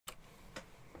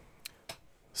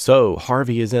So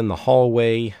Harvey is in the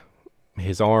hallway,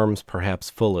 his arms perhaps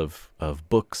full of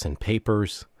books and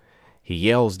papers. He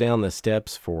yells down the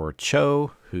steps for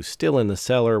Cho, who's still in the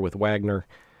cellar with Wagner.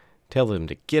 Tell him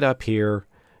to get up here,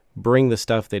 bring the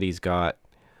stuff that he's got.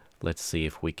 Let's see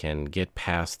if we can get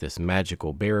past this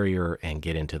magical barrier and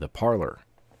get into the parlor.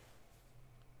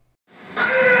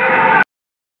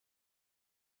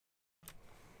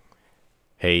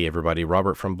 Hey everybody,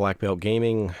 Robert from Black Belt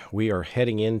Gaming. We are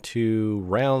heading into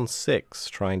round 6,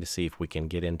 trying to see if we can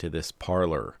get into this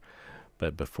parlor.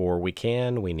 But before we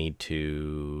can, we need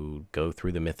to go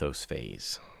through the Mythos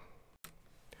phase.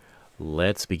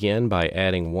 Let's begin by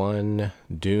adding 1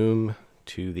 Doom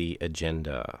to the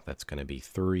agenda. That's going to be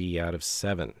 3 out of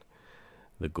 7.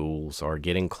 The ghouls are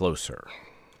getting closer.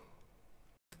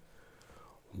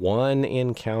 1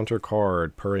 encounter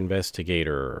card per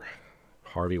investigator.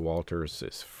 Harvey Walters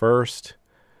is first.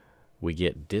 We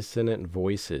get Dissonant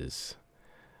Voices.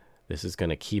 This is going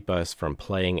to keep us from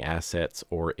playing assets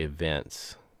or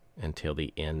events until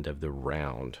the end of the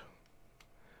round.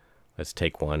 Let's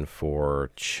take one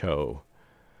for Cho.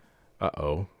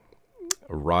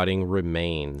 Rotting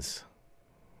Remains.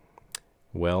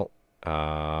 Well,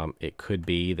 it could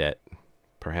be that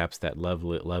perhaps that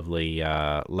lovely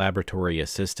laboratory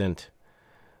assistant,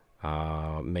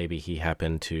 maybe he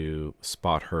happened to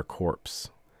spot her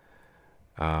corpse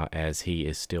as he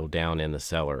is still down in the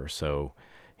cellar. So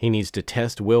he needs to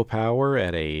test willpower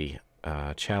at a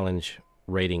challenge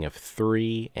rating of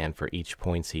 3, and for each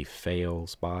points he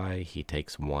fails by, he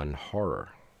takes 1 horror.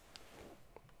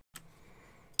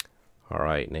 All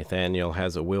right, Nathaniel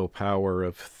has a willpower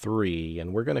of 3,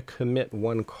 and we're going to commit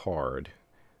 1 card.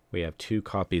 We have 2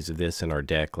 copies of this in our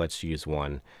deck. Let's use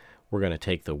 1. We're going to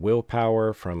take the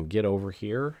willpower from Get Over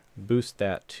Here, boost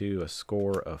that to a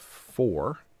score of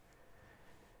 4,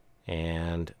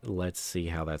 and let's see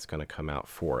how that's going to come out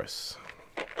for us.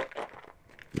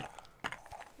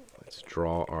 Let's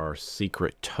draw our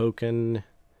secret token,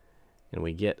 and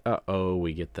we get,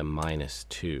 we get the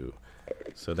 -2.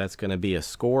 So that's going to be a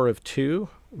score of 2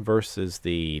 versus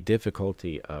the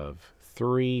difficulty of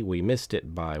 3. We missed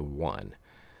it by 1.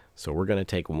 So we're going to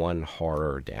take 1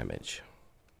 horror damage.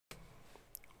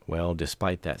 Well,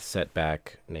 despite that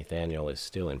setback, Nathaniel is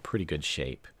still in pretty good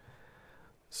shape.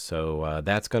 So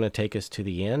that's going to take us to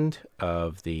the end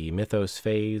of the Mythos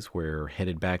phase. We're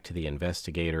headed back to the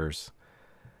investigators.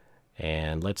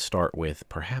 And let's start with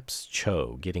perhaps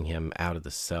Cho, getting him out of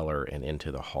the cellar and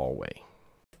into the hallway.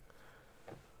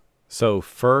 So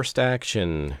first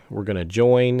action, we're going to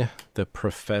join the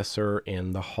professor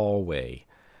in the hallway.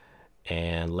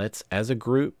 And let's, as a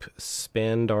group,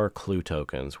 spend our clue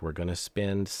tokens. We're going to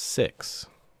spend 6.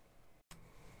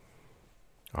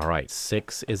 All right,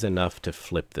 6 is enough to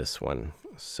flip this one.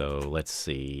 So let's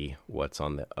see what's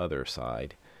on the other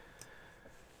side.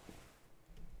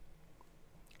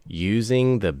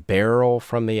 Using the barrel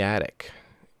from the attic,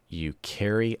 you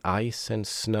carry ice and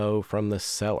snow from the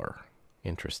cellar.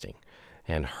 Interesting.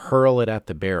 And hurl it at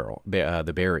the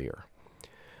barrier.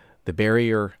 The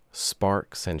barrier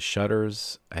sparks and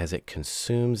shudders as it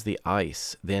consumes the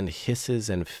ice, then hisses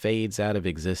and fades out of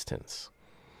existence.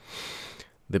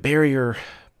 The barrier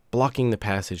blocking the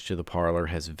passage to the parlor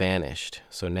has vanished,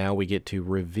 so now we get to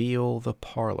reveal the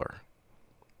parlor.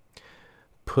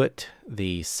 Put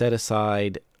the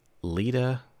set-aside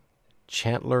Lita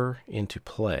Chantler into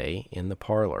play in the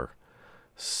parlor.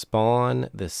 Spawn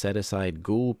the set-aside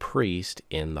Ghoul Priest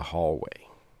in the hallway.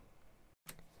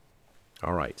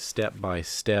 All right, step by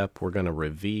step, we're going to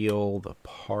reveal the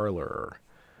parlor.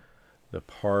 The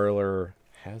parlor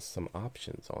has some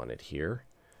options on it here.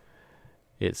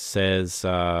 It says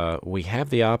we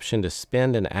have the option to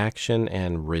spend an action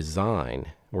and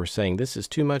resign. We're saying this is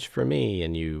too much for me,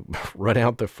 and you run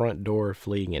out the front door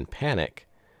fleeing in panic.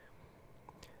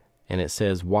 And it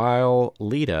says while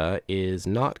Lita is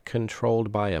not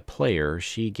controlled by a player,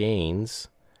 she gains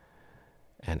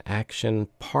an action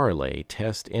parlay,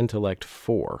 test intellect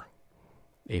 4.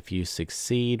 If you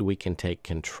succeed, we can take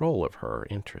control of her.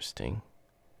 Interesting.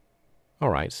 All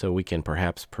right, so we can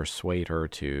perhaps persuade her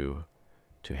to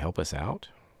help us out.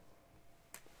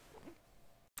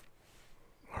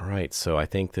 All right, so I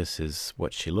think this is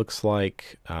what she looks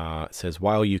like. It says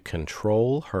while you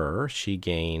control her, she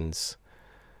gains,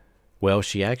 well,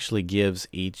 she actually gives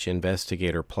each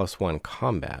investigator +1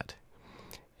 combat.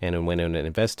 And when an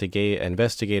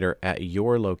investigator at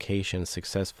your location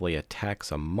successfully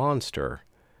attacks a monster,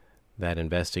 that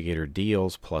investigator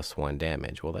deals +1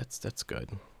 damage. Well, that's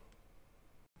good.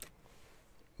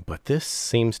 But this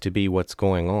seems to be what's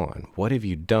going on. What have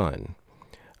you done?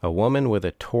 A woman with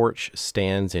a torch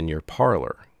stands in your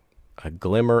parlor. A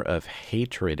glimmer of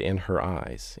hatred in her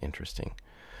eyes. Interesting.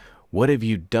 What have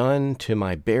you done to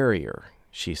my barrier?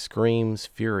 She screams,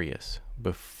 furious.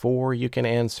 Before you can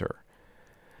answer,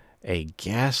 a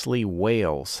ghastly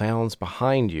wail sounds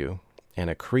behind you, and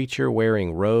a creature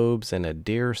wearing robes and a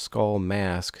deer skull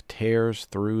mask tears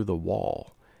through the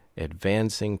wall,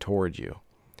 advancing toward you.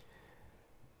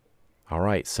 All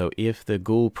right, so if the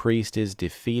ghoul priest is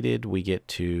defeated, we get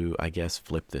to, I guess,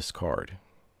 flip this card.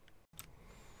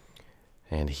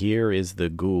 And here is the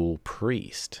ghoul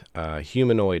priest,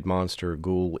 humanoid monster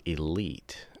ghoul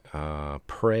elite.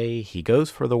 Prey, he goes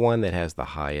for the one that has the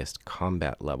highest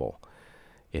combat level.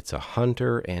 It's a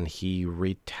hunter, and he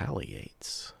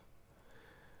retaliates.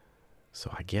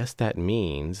 So I guess that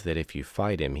means that if you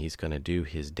fight him, he's going to do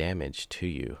his damage to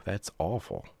you. That's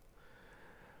awful.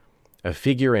 A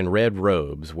figure in red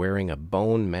robes wearing a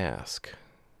bone mask.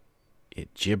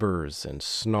 It gibbers and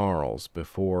snarls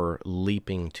before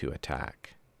leaping to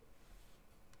attack.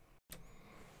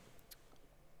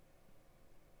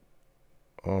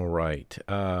 All right.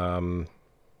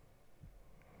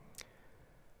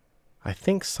 I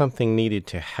think something needed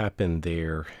to happen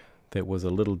there that was a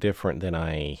little different than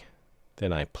I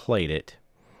played it.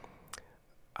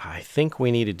 I think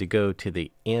we needed to go to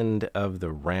the end of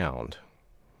the round.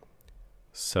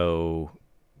 So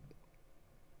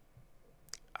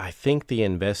I think the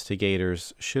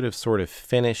investigators should have sort of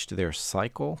finished their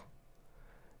cycle,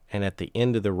 and at the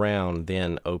end of the round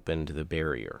then opened the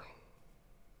barrier.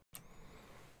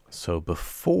 So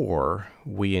before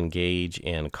we engage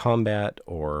in combat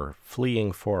or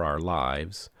fleeing for our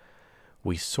lives,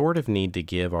 we sort of need to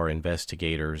give our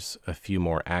investigators a few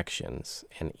more actions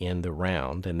and end the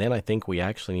round. And then I think we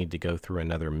actually need to go through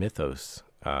another mythos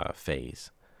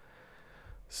phase.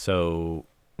 So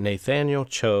Nathaniel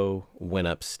Cho went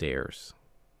upstairs,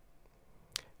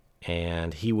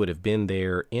 and he would have been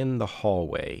there in the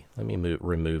hallway. Let me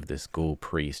remove this ghoul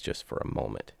priest just for a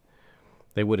moment.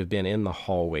 They would have been in the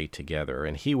hallway together,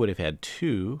 and he would have had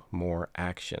 2 more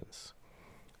actions.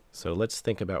 So let's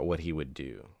think about what he would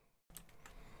do.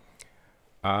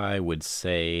 I would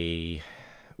say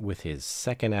with his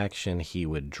second action, he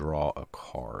would draw a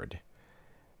card.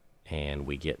 And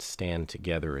we get stand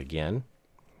together again.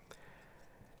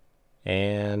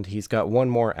 And he's got 1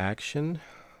 more action.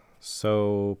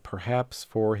 So perhaps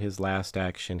for his last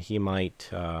action, he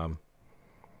might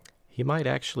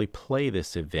actually play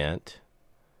this event,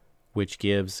 which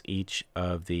gives each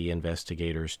of the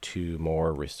investigators 2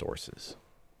 more resources.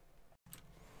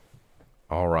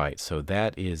 All right, so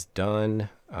that is done.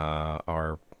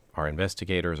 Our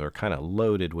investigators are kind of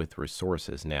loaded with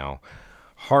resources now.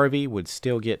 Harvey would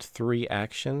still get 3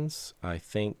 actions. I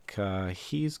think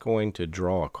he's going to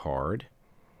draw a card,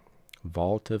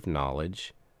 Vault of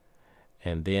Knowledge,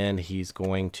 and then he's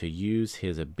going to use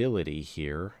his ability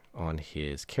here on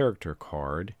his character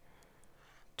card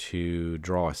to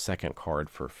draw a second card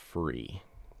for free.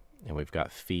 And we've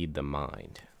got Feed the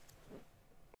Mind.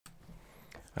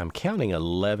 I'm counting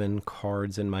 11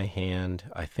 cards in my hand.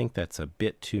 I think that's a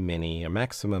bit too many. A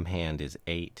maximum hand is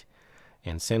 8.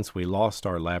 And since we lost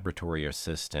our laboratory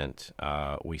assistant,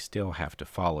 we still have to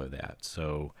follow that.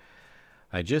 So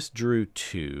I just drew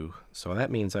 2. So that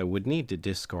means I would need to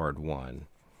discard 1.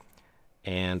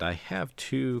 And I have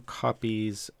 2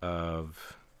 copies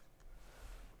of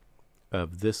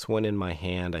this one in my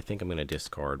hand. I think I'm going to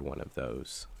discard 1 of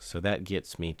those. So that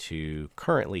gets me to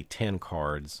currently 10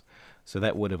 cards. So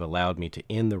that would have allowed me to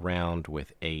end the round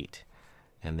with 8.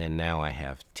 And then now I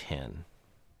have 10.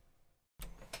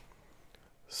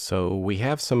 So we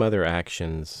have some other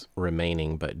actions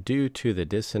remaining, but due to the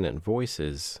dissonant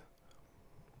voices,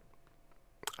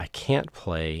 I can't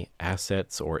play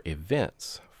assets or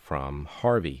events from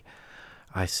Harvey.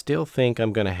 I still think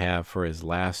I'm going to have for his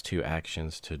last 2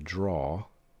 actions to draw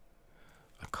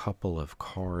a couple of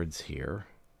cards here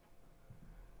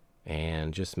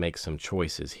and just make some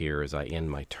choices here as I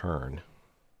end my turn.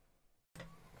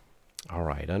 All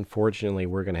right, unfortunately,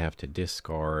 we're going to have to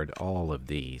discard all of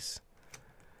these.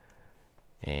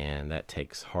 And that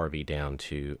takes Harvey down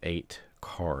to 8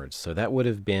 cards. So that would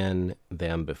have been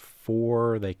them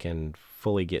before they can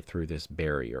fully get through this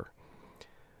barrier.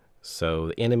 So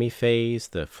the enemy phase,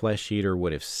 the flesh eater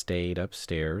would have stayed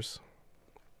upstairs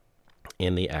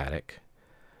in the attic.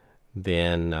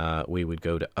 Then we would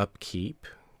go to upkeep,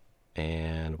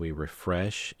 and we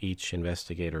refresh. Each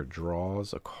investigator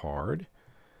draws a card.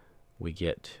 We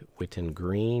get Witten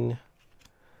Green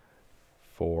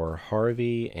for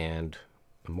Harvey and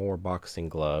more boxing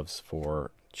gloves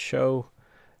for Cho,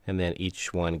 and then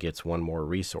each one gets 1 more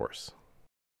resource.